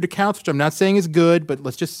issued accounts, which I'm not saying is good, but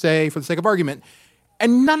let's just say for the sake of argument,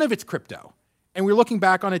 and none of it's crypto. And we're looking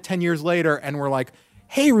back on it 10 years later and we're like,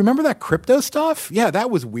 hey, remember that crypto stuff? Yeah, that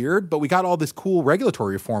was weird, but we got all this cool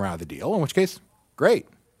regulatory reform out of the deal, in which case, great.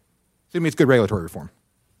 Assuming it's good regulatory reform.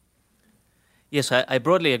 Yes, I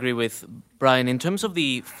broadly agree with Brian. In terms of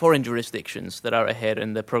the foreign jurisdictions that are ahead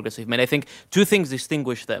and the progress they've made, I think two things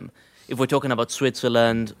distinguish them. If we're talking about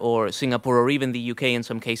Switzerland or Singapore or even the UK in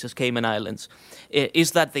some cases, Cayman Islands,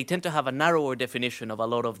 is that they tend to have a narrower definition of a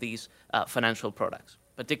lot of these financial products.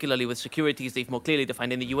 Particularly with securities, they've more clearly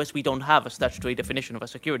defined. In the US, we don't have a statutory definition of a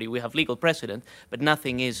security. We have legal precedent, but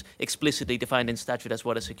nothing is explicitly defined in statute as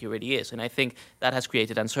what a security is. And I think that has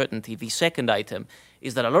created uncertainty. The second item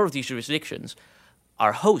is that a lot of these jurisdictions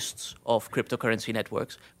are hosts of cryptocurrency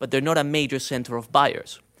networks, but they're not a major center of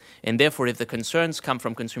buyers. And therefore, if the concerns come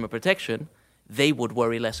from consumer protection, they would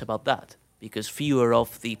worry less about that, because fewer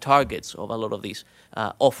of the targets of a lot of these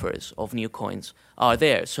offers of new coins are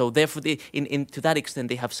there. So therefore, to that extent,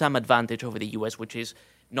 they have some advantage over the US, which is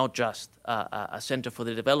not just a center for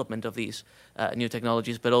the development of these new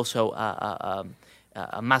technologies, but also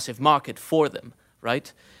a massive market for them,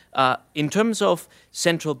 right? In terms of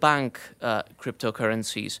central bank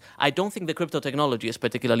cryptocurrencies, I don't think the crypto technology is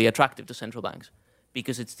particularly attractive to central banks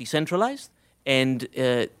because it's decentralized and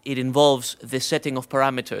it involves the setting of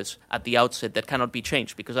parameters at the outset that cannot be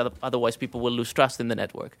changed because otherwise people will lose trust in the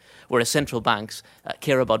network, whereas central banks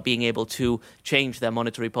care about being able to change their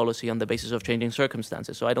monetary policy on the basis of changing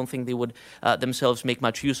circumstances. So I don't think they would themselves make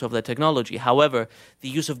much use of the technology. However, the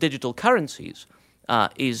use of digital currencies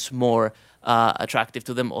is more attractive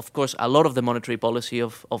to them. Of course, a lot of the monetary policy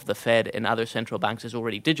of the Fed and other central banks is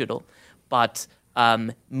already digital, but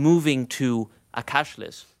moving to a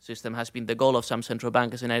cashless system has been the goal of some central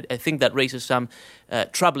bankers, and I think that raises some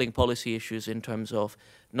troubling policy issues in terms of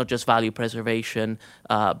not just value preservation,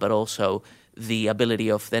 but also the ability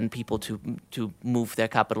of then people to move their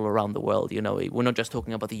capital around the world. You know, we're not just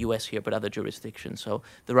talking about the US here, but other jurisdictions. So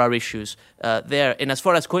there are issues there. And as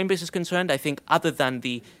far as Coinbase is concerned, I think other than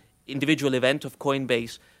the individual event of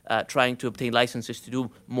Coinbase trying to obtain licenses to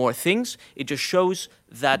do more things, it just shows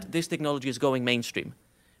that this technology is going mainstream.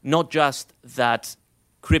 Not just that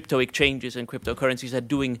crypto exchanges and cryptocurrencies are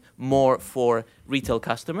doing more for retail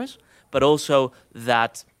customers, but also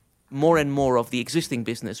that more and more of the existing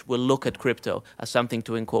business will look at crypto as something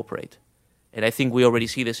to incorporate. And I think we already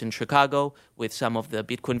see this in Chicago with some of the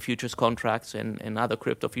Bitcoin futures contracts and other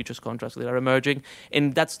crypto futures contracts that are emerging.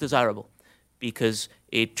 And that's desirable because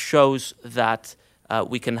it shows that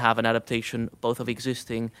we can have an adaptation both of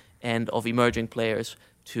existing and of emerging players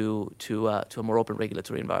to a more open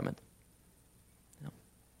regulatory environment.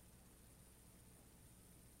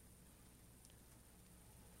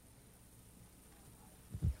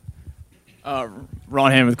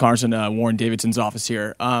 Ron Hammond with Carson, Warren Davidson's office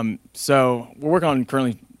here. So we're working on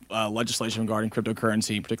currently legislation regarding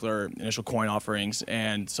cryptocurrency, in particular initial coin offerings,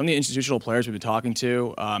 and some of the institutional players we've been talking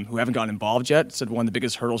to who haven't gotten involved yet said one of the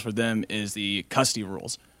biggest hurdles for them is the custody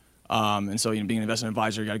rules. And so, being an investment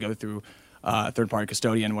advisor, you got to go through third-party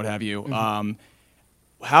custodian, what have you. Mm-hmm.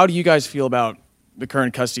 How do you guys feel about the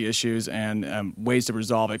current custody issues and ways to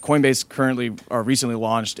resolve it? Coinbase recently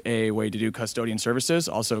launched a way to do custodian services,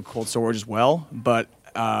 also cold storage as well, but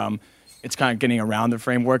it's kind of getting around the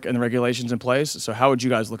framework and the regulations in place. So how would you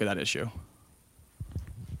guys look at that issue?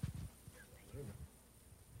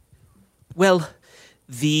 Well,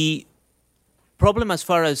 the problem as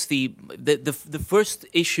far as the first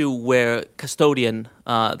issue where the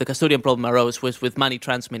custodian problem arose was with money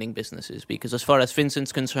transmitting businesses, because as far as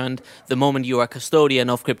FinCEN's concerned, the moment you are custodian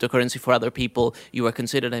of cryptocurrency for other people, you are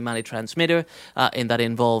considered a money transmitter, and that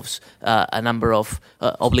involves a number of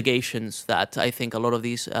obligations that I think a lot of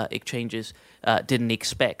these exchanges didn't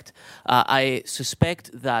expect. I suspect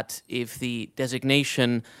that if the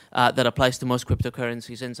designation that applies to most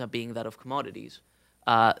cryptocurrencies ends up being that of commodities,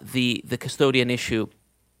 the custodian issue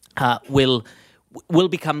will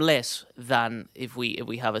become less than if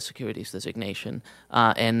we have a securities designation.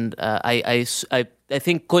 And I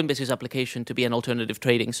think Coinbase's application to be an alternative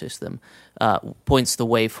trading system points the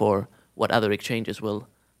way for what other exchanges will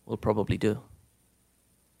probably do.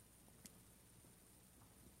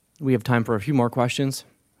 We have time for a few more questions,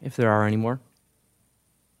 if there are any more.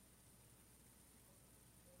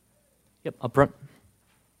 Yep, up front.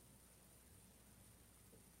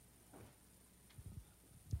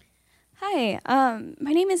 Hi,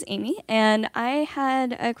 my name is Amy, and I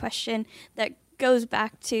had a question that goes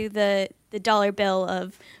back to the dollar bill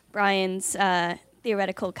of Brian's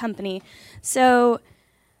theoretical company. So,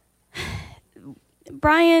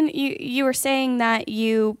 Brian, you were saying that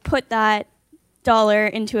you put that dollar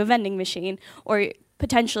into a vending machine, or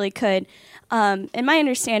potentially could. And my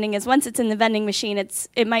understanding is once it's in the vending machine,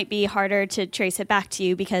 it might be harder to trace it back to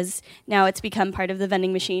you because now it's become part of the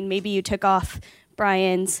vending machine. Maybe you took off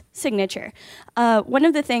Brian's signature. One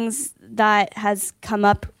of the things that has come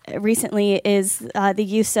up recently is the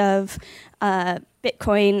use of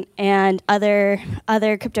Bitcoin and other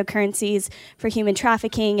cryptocurrencies for human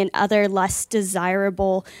trafficking and other less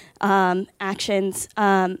desirable actions.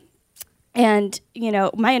 And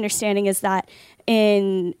my understanding is that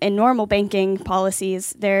in normal banking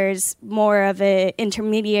policies, there's more of an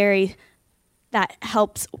intermediary that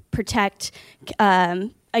helps protect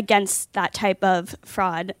against that type of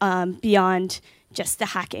fraud beyond just the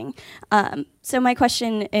hacking. So my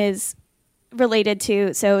question is related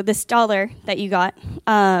to, this dollar that you got,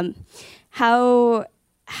 how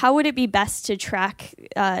would it be best to track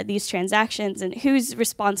these transactions, and whose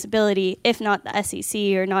responsibility, if not the SEC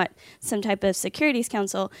or not some type of securities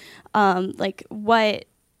council, what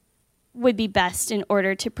would be best in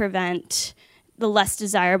order to prevent the less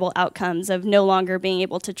desirable outcomes of no longer being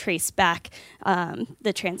able to trace back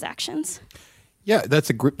the transactions? Yeah, that's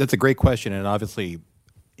a great question, and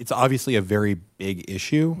it's obviously a very big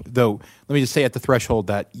issue. Though, let me just say at the threshold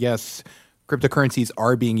that yes, cryptocurrencies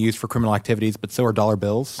are being used for criminal activities, but so are dollar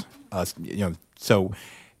bills. So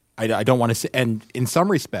I don't want to say. And in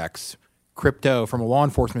some respects, crypto, from a law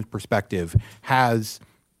enforcement perspective, has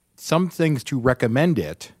some things to recommend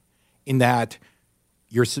it, in that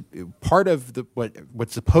you're part of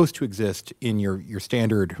what's supposed to exist in your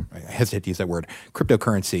standard, I hesitate to use that word,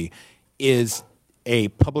 cryptocurrency, is a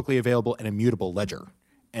publicly available and immutable ledger.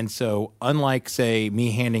 And so unlike, say,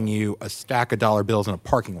 me handing you a stack of dollar bills in a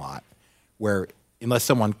parking lot, where unless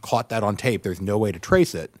someone caught that on tape, there's no way to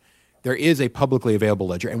trace it, there is a publicly available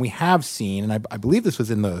ledger. And we have seen, and I believe this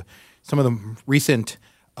was in some of the recent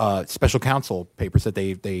special counsel papers that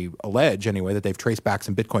they allege, anyway, that they've traced back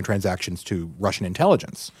some Bitcoin transactions to Russian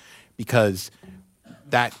intelligence, because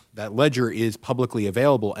that ledger is publicly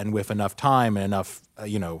available, and with enough time and enough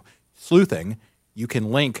sleuthing, you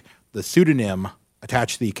can link the pseudonym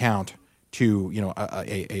attached to the account to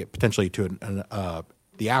a potentially to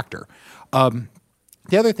the actor.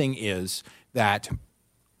 The other thing is that,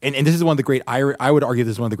 and this is one of the great I would argue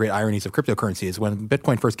this is one of the great ironies of cryptocurrency, is when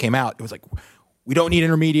Bitcoin first came out, it was like, we don't need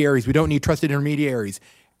intermediaries, we don't need trusted intermediaries.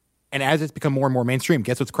 And as it's become more and more mainstream,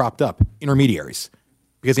 guess what's cropped up? Intermediaries.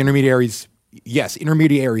 Because intermediaries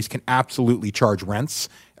can absolutely charge rents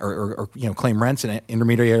or claim rents, and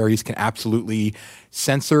intermediaries can absolutely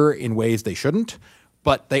censor in ways they shouldn't,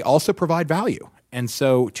 but they also provide value. And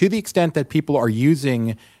so to the extent that people are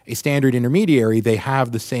using a standard intermediary, they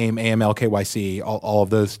have the same AML, KYC, all of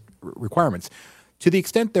those requirements. To the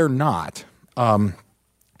extent they're not,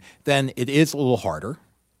 then it is a little harder,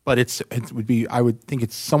 but I would think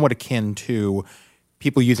it's somewhat akin to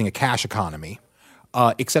people using a cash economy,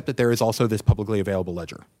 except that there is also this publicly available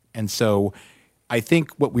ledger. And so I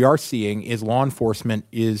think what we are seeing is law enforcement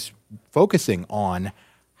is focusing on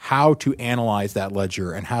how to analyze that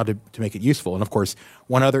ledger and how to make it useful. And of course,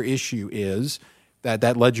 one other issue is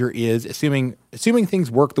that ledger is, assuming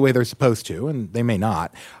things work the way they're supposed to, and they may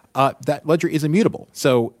not, that ledger is immutable.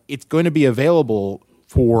 So it's going to be available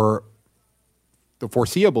for the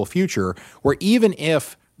foreseeable future, where even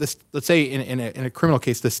if this, let's say in a criminal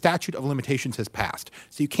case, the statute of limitations has passed,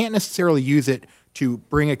 so you can't necessarily use it to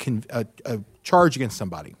bring a charge against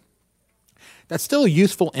somebody. That's still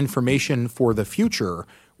useful information for the future,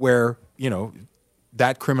 where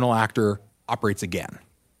that criminal actor operates again.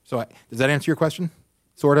 So does that answer your question?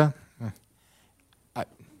 Sorta. I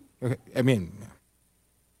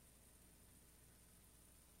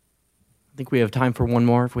think we have time for one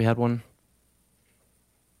more if we had one.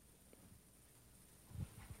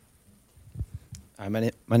 Hi, my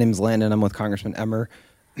name is Landon. I'm with Congressman Emmer.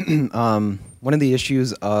 One of the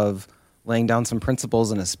issues of laying down some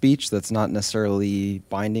principles in a speech that's not necessarily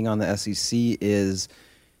binding on the SEC is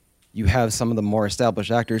you have some of the more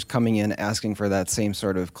established actors coming in asking for that same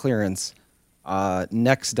sort of clearance.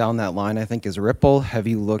 Next down that line, I think, is Ripple. Have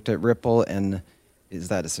you looked at Ripple, and is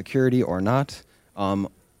that a security or not?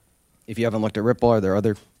 If you haven't looked at Ripple, are there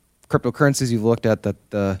other cryptocurrencies you've looked at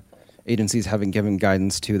that the agencies haven't given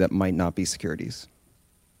guidance to that might not be securities?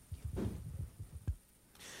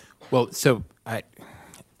 Well, so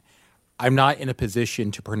I'm not in a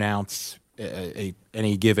position to pronounce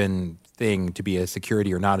any given thing to be a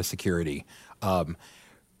security or not a security,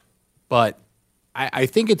 but I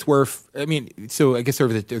think it's worth. So I guess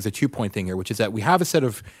there's a 2-point thing here, which is that we have a set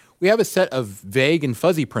of vague and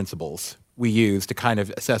fuzzy principles we use to kind of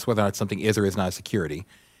assess whether or not something is or is not a security.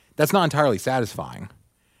 That's not entirely satisfying.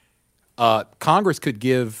 Congress could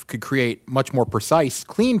create much more precise,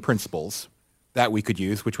 clean principles that we could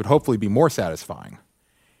use, which would hopefully be more satisfying.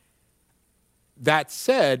 That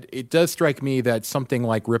said, it does strike me that something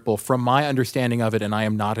like Ripple, from my understanding of it, and I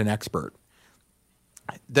am not an expert,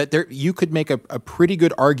 that you could make a pretty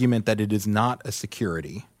good argument that it is not a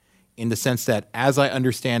security, in the sense that, as I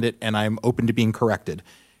understand it, and I'm open to being corrected,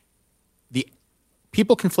 the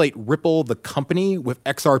people conflate Ripple, the company, with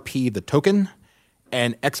XRP, the token,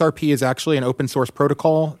 and XRP is actually an open source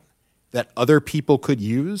protocol that other people could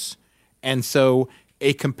use. And so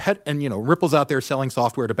Ripple's out there selling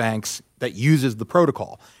software to banks that uses the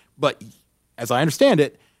protocol. But as I understand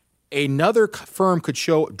it, another firm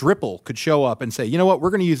Dripple could show up and say, you know what,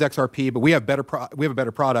 we're going to use XRP, but we have a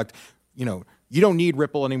better product. You don't need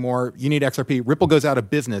Ripple anymore. You need XRP. Ripple goes out of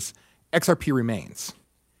business. XRP remains.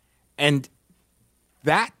 And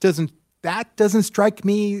that doesn't strike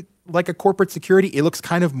me like a corporate security. It looks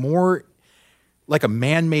kind of more like a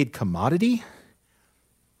man-made commodity.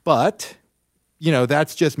 But,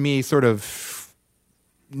 that's just me sort of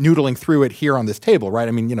noodling through it here on this table, right?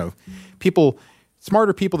 I mean,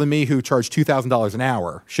 smarter people than me who charge $2,000 an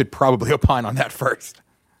hour should probably opine on that first.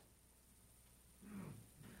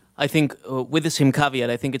 I think with the same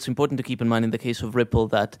caveat, I think it's important to keep in mind in the case of Ripple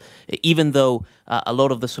that even though a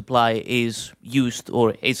lot of the supply is used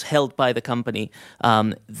or is held by the company,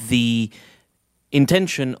 the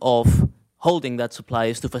intention of holding that supply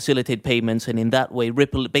is to facilitate payments, and in that way,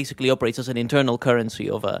 Ripple basically operates as an internal currency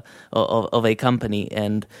of a company,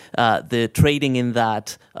 and the trading in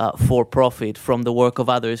that for profit from the work of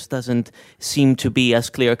others doesn't seem to be as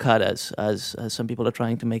clear cut as some people are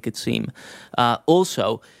trying to make it seem.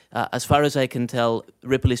 Also, as far as I can tell,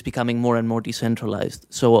 Ripple is becoming more and more decentralized.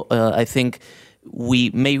 So I think we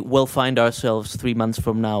may well find ourselves 3 months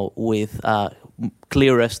from now with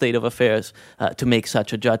clearer state of affairs to make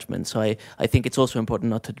such a judgment. So I think it's also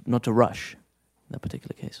important not to rush in that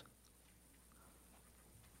particular case.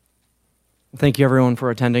 Thank you, everyone, for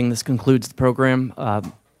attending. This concludes the program.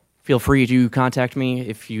 Feel free to contact me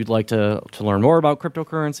if you'd like to learn more about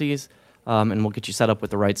cryptocurrencies, and we'll get you set up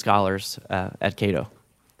with the right scholars at Cato.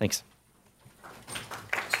 Thanks.